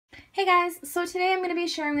Hey guys, so today I'm going to be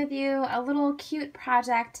sharing with you a little cute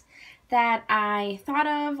project that I thought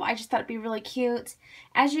of. I just thought it'd be really cute.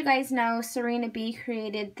 As you guys know, Sabrina B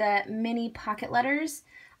created the mini pocket letters.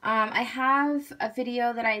 I have a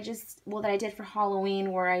video that I did for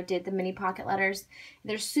Halloween where I did the mini pocket letters.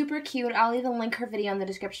 They're super cute. I'll even link her video in the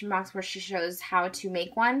description box where she shows how to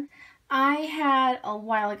make one. I had a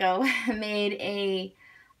while ago made a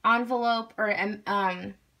envelope or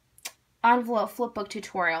envelope flipbook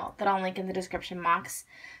tutorial that I'll link in the description box.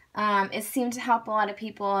 It seemed to help a lot of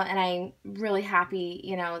people, and I'm really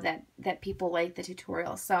happy, that people like the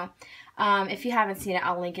tutorial. So if you haven't seen it,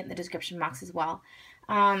 I'll link it in the description box as well.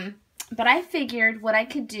 But I figured what I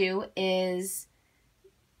could do is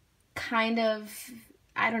kind of,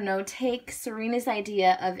 I don't know, take Serena's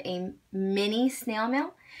idea of a mini snail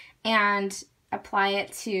mail and apply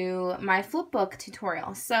it to my flipbook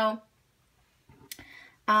tutorial. So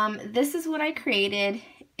this is what I created.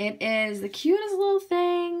 It is the cutest little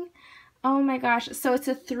thing. Oh my gosh. So it's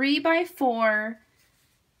a 3x4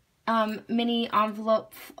 mini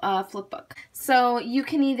envelope flipbook. So you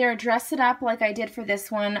can either dress it up like I did for this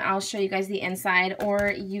one. I'll show you guys the inside,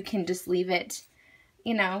 or you can just leave it,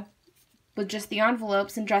 with just the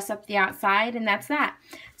envelopes and dress up the outside, and that's that.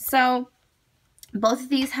 So both of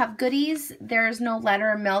these have goodies. There's no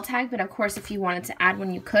letter or mail tag, but of course if you wanted to add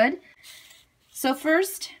one, you could. So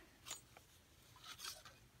first,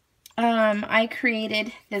 I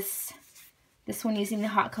created this one using the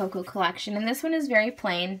hot cocoa collection, and this one is very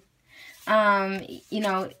plain.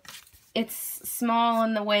 It's small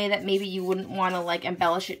in the way that maybe you wouldn't want to like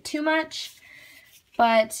embellish it too much,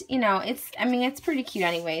 but it's pretty cute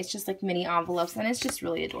anyway. It's just like mini envelopes, and it's just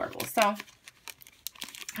really adorable. So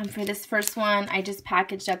for this first one, I just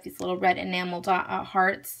packaged up these little red enamel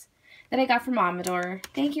hearts that I got from Amador.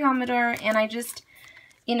 Thank you, Amador. And I just,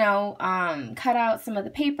 cut out some of the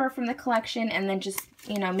paper from the collection and then just,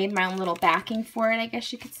 made my own little backing for it, I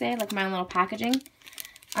guess you could say, like my own little packaging.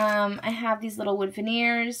 I have these little wood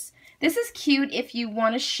veneers. This is cute if you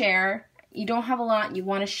want to share. You don't have a lot, you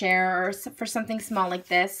want to share, or for something small like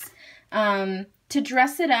this. To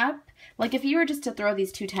dress it up, like if you were just to throw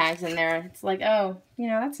these 2 tags in there, it's like, oh,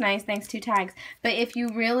 that's nice, thanks, 2 tags. But if you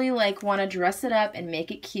really like want to dress it up and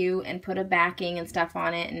make it cute and put a backing and stuff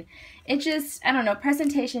on it, and it just, I don't know,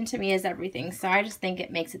 presentation to me is everything. So I just think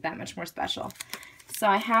it makes it that much more special. So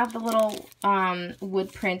I have the little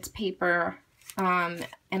wood print paper, and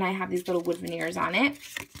I have these little wood veneers on it.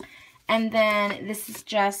 And then this is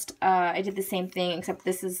just, I did the same thing, except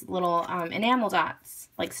this is little enamel dots,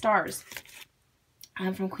 like stars.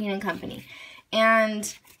 From Queen & Company.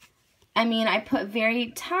 And I put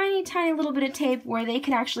very tiny little bit of tape where they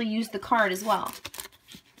could actually use the card as well.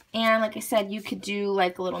 And like I said, you could do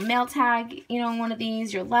like a little mail tag, one of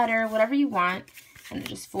these, your letter, whatever you want. And it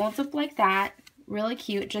just folds up like that. Really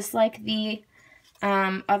cute, just like the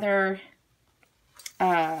other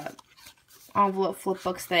envelope flip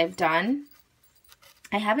books that I've done.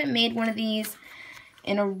 I haven't made one of these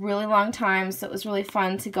in a really long time, so it was really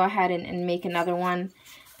fun to go ahead and make another one.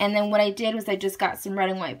 And then what I did was I just got some red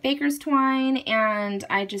and white baker's twine, and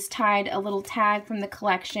I just tied a little tag from the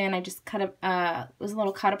collection. I just cut it, it was a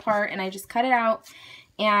little cut apart, and I just cut it out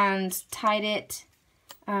and tied it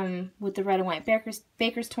with the red and white baker's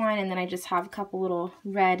twine, and then I just have a couple little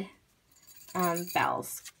red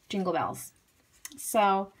bells, jingle bells.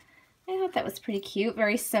 So I thought that was pretty cute.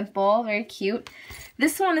 Very simple, very cute.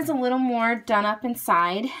 This one is a little more done up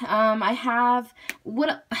inside. I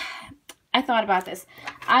thought about this.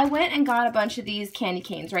 I went and got a bunch of these candy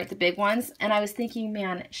canes, right, the big ones, and I was thinking,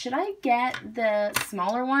 man, should I get the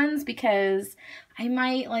smaller ones because I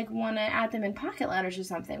might like want to add them in pocket letters or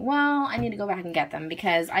something. Well, I need to go back and get them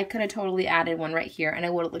because I could have totally added one right here and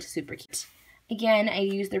it would have looked super cute. Again, I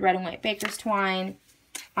used the red and white baker's twine.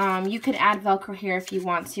 You could add Velcro here if you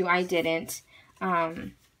want to. I didn't.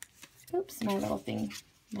 Oops, my little thing.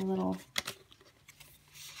 There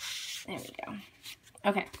we go.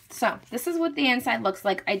 Okay, so this is what the inside looks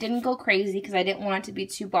like. I didn't go crazy because I didn't want it to be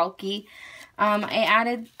too bulky. I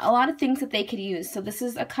added a lot of things that they could use. So this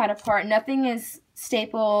is a cut apart. Nothing is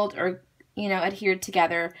stapled or, adhered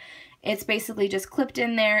together. It's basically just clipped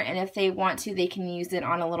in there, and if they want to, they can use it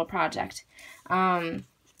on a little project. I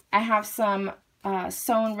have some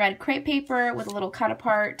sewn red crepe paper with a little cut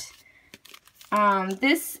apart.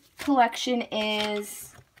 This collection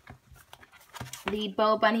is the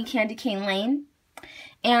Bo Bunny Candy Cane Lane,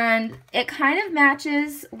 and it kind of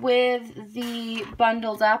matches with the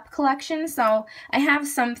Bundled Up collection. So I have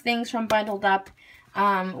some things from Bundled Up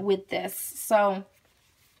with this, so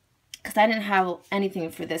because I didn't have anything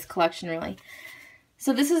for this collection really.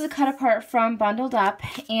 So this is a cut apart from Bundled Up,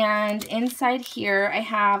 and inside here I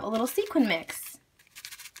have a little sequin mix.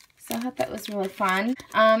 So I thought that was really fun.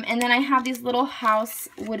 And then I have these little house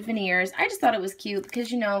wood veneers. I just thought it was cute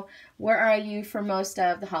because, you know, where are you for most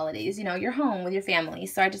of the holidays? You know, you're home with your family.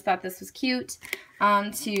 So I just thought this was cute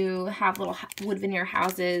to have little wood veneer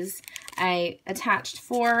houses. I attached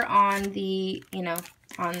 4 on the, you know,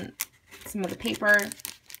 on some of the paper.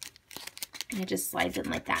 And it just slides in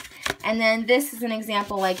like that. And then this is an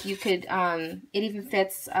example, like you could, it even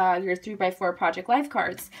fits your 3x4 Project Life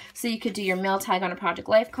cards. So you could do your mail tag on a Project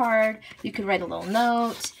Life card. You could write a little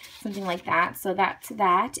note, something like that. So that's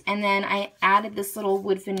that. And then I added this little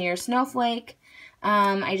wood veneer snowflake.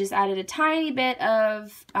 I just added a tiny bit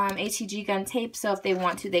of ATG gun tape, so if they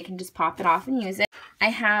want to, they can just pop it off and use it. I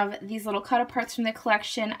have these little cut aparts from the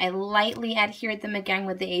collection. I lightly adhered them again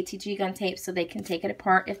with the ATG gun tape so they can take it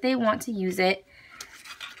apart if they want to use it.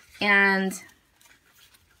 And it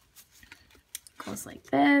goes like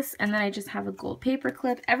this. And then I just have a gold paper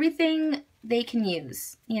clip. Everything they can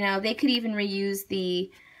use. You know, they could even reuse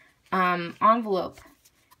the envelope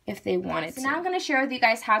if they wanted to. So now I'm going to share with you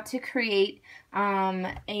guys how to create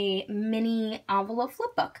a mini envelope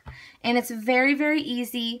flip book. And it's very, very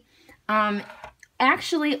easy.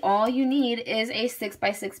 Actually, all you need is a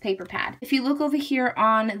 6x6 paper pad. If you look over here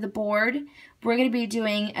on the board, we're going to be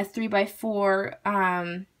doing a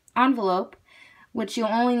 3x4 envelope, which you'll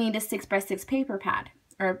only need a 6x6 paper pad,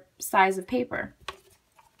 or size of paper.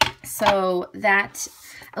 So that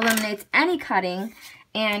eliminates any cutting,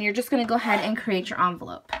 and you're just going to go ahead and create your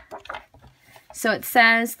envelope. So it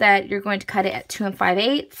says that you're going to cut it at 2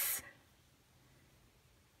 5/8.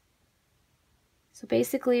 So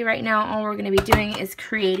basically right now all we're going to be doing is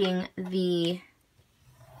creating the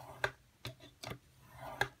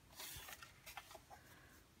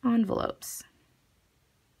envelopes.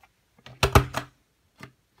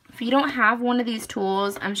 If you don't have one of these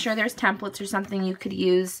tools, I'm sure there's templates or something you could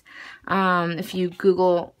use. If you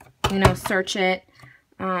Google, you know, search it,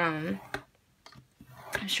 I'm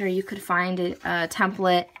sure you could find a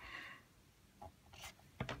template.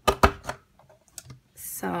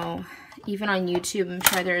 So even on YouTube, I'm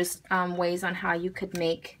sure there's ways on how you could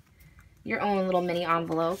make your own little mini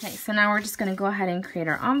envelope. Okay, so now we're just going to go ahead and create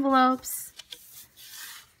our envelopes.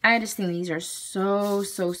 I just think these are so,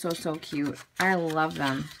 so, so, so cute. I love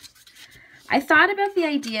them. I thought about the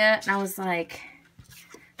idea, and I was like,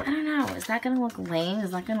 I don't know, is that going to look lame?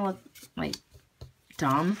 Is that going to look, like,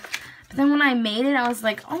 dumb? But then when I made it, I was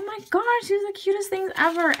like, oh my gosh, these are the cutest things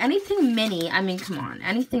ever. Anything mini, I mean, come on.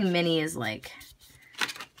 Anything mini is like,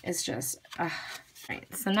 it's just, right.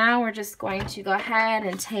 So now we're just going to go ahead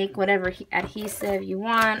and take whatever adhesive you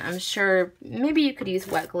want. I'm sure maybe you could use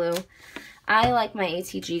wet glue. I like my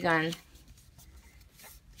ATG gun.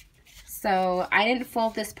 So I didn't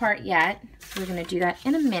fold this part yet. We're going to do that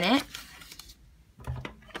in a minute.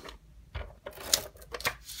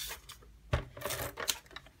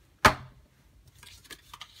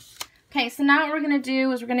 Okay, so now what we're going to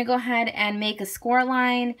do is we're going to go ahead and make a score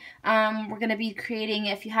line. We're going to be creating,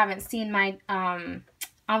 if you haven't seen my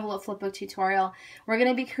envelope flip book tutorial, we're going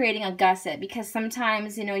to be creating a gusset, because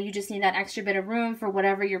sometimes, you know, you just need that extra bit of room for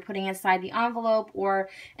whatever you're putting inside the envelope or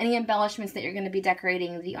any embellishments that you're going to be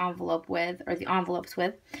decorating the envelope with, or the envelopes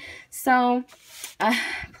with. So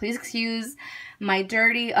please excuse my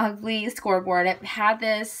dirty, ugly scoreboard. I've had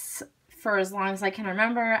this for as long as I can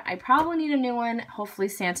remember. I probably need a new one. Hopefully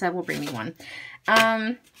Santa will bring me one.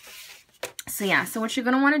 So yeah, so what you're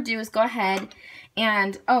going to want to do is go ahead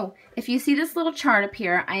and, oh, if you see this little chart up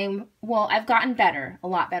here, I've gotten better, a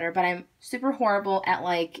lot better, but I'm super horrible at,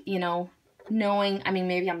 like, you know, knowing, I mean,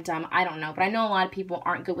 maybe I'm dumb, I don't know, but I know a lot of people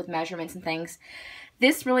aren't good with measurements and things.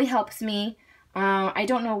 This really helps me. I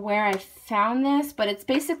don't know where I found this, but it's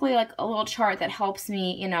basically like a little chart that helps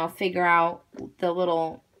me, you know, figure out the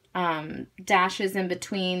little dashes in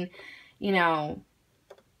between, you know,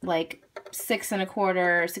 like 6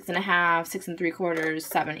 1/4, 6 1/2, 6 3/4,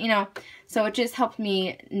 7, you know. So it just helped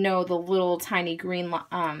me know the little tiny green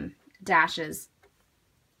dashes.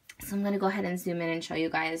 So I'm going to go ahead and zoom in and show you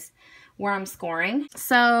guys where I'm scoring.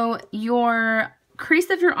 So your crease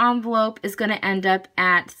of your envelope is going to end up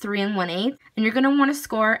at 3 1/8, and you're going to want to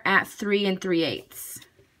score at 3 3/8.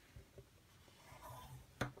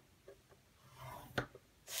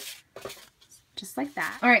 Just like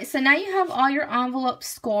that. All right, so now you have all your envelopes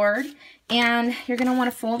scored, and you're going to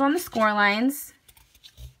want to fold on the score lines.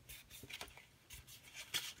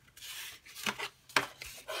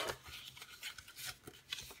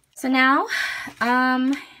 So now,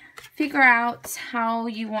 figure out how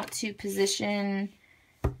you want to position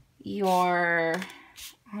your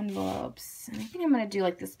envelopes. this. And I think I'm going to do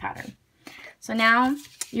like this pattern. So now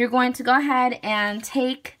you're going to go ahead and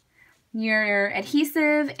take your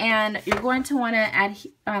adhesive, and you're going to want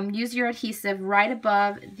to use your adhesive right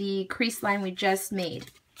above the crease line we just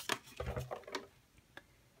made.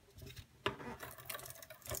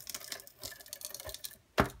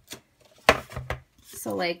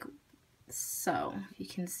 So like so, you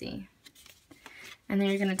can see. And then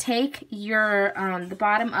you're going to take your the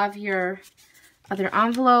bottom of your other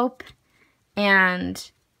envelope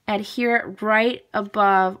and adhere it right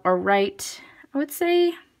above, or right, I would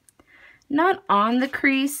say, not on the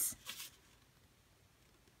crease.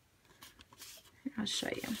 I'll show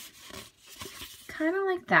you. Kind of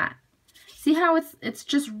like that. See how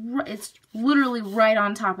it's literally right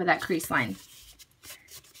on top of that crease line.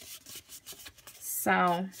 So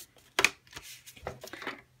I'm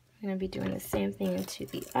going to be doing the same thing to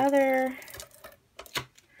the other.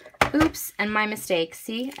 Oops, and my mistake.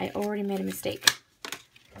 See, I already made a mistake.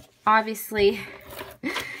 Obviously,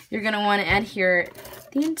 you're going to want to adhere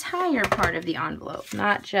the entire part of the envelope,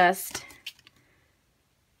 not just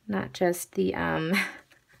the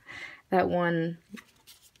that one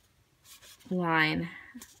line.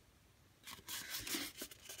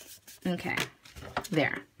 Okay,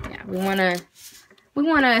 there. Yeah, we want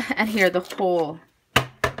to adhere the whole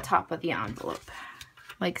top of the envelope,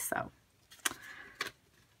 like so.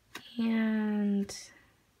 And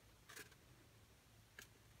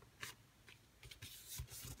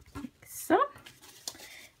like so.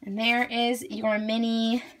 And there is your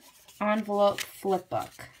mini envelope flip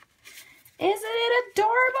book. Isn't it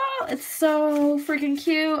adorable? It's so freaking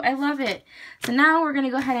cute. I love it. So now we're going to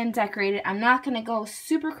go ahead and decorate it. I'm not going to go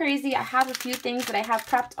super crazy. I have a few things that I have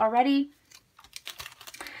prepped already.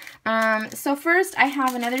 So first I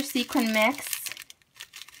have another sequin mix.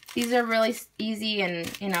 These are really easy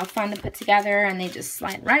and, you know, fun to put together, and they just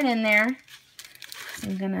slide right in there. So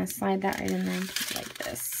I'm going to slide that right in there like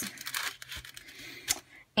this.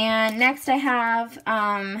 And next I have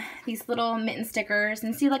these little mitten stickers.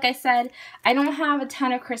 And see, like I said, I don't have a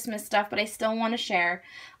ton of Christmas stuff, but I still want to share.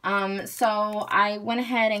 So I went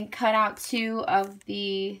ahead and cut out 2 of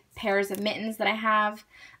the pairs of mittens that I have.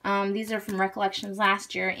 These are from Recollections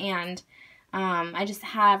last year, and I just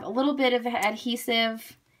have a little bit of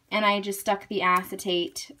adhesive, and I just stuck the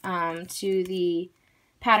acetate to the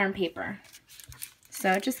pattern paper.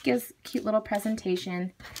 So it just gives a cute little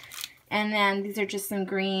presentation. And then these are just some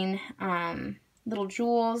green little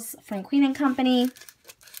jewels from Queen & Company.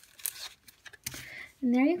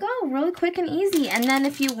 And there you go, really quick and easy. And then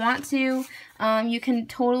if you want to, you can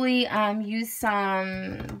totally use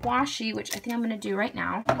some washi, which I think I'm going to do right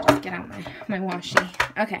now. Let me just get out my washi.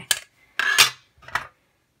 Okay.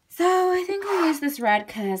 So I think I'll use this red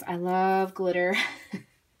because I love glitter.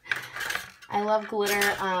 I love glitter,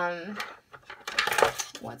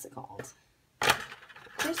 what's it called?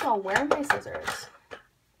 First of all, where are my scissors?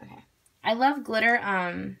 Okay. I love glitter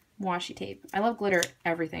washi tape. I love glitter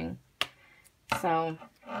everything. So,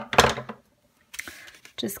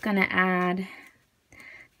 just gonna add.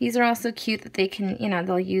 These are also cute that they can, you know,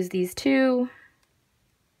 they'll use these too.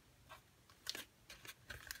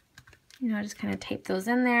 You know, just kind of tape those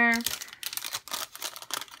in there.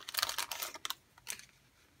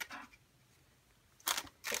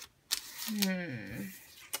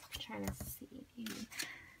 Trying to see.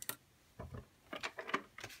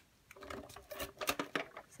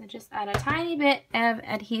 So just add a tiny bit of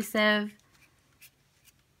adhesive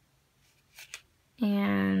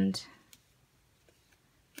and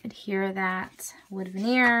adhere that wood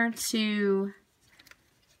veneer to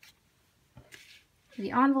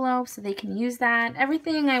the envelope so they can use that.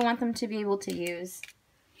 Everything I want them to be able to use.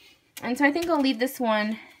 And so I think I'll leave this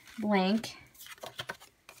one blank.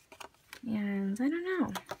 And I don't know.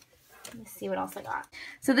 Let me see what else I got.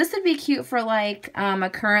 So this would be cute for like a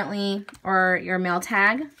currently or your mail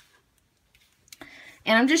tag.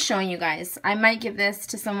 And I'm just showing you guys. I might give this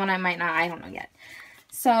to someone, I might not. I don't know yet.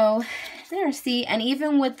 So there, see, and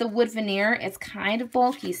even with the wood veneer, it's kind of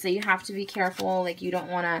bulky, so you have to be careful. Like, you don't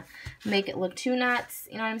want to make it look too nuts.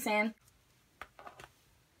 You know what I'm saying?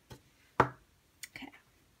 Okay.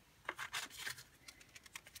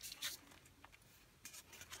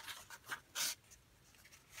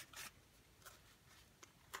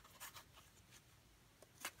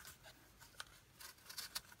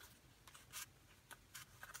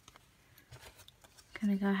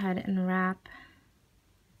 Gonna go ahead and wrap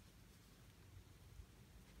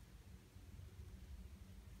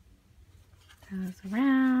those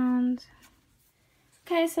around.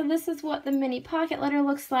 Okay, so this is what the mini pocket letter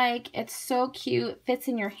looks like. It's so cute, fits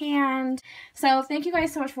in your hand. So thank you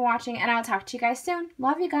guys so much for watching, and I'll talk to you guys soon.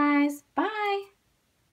 Love you guys. Bye.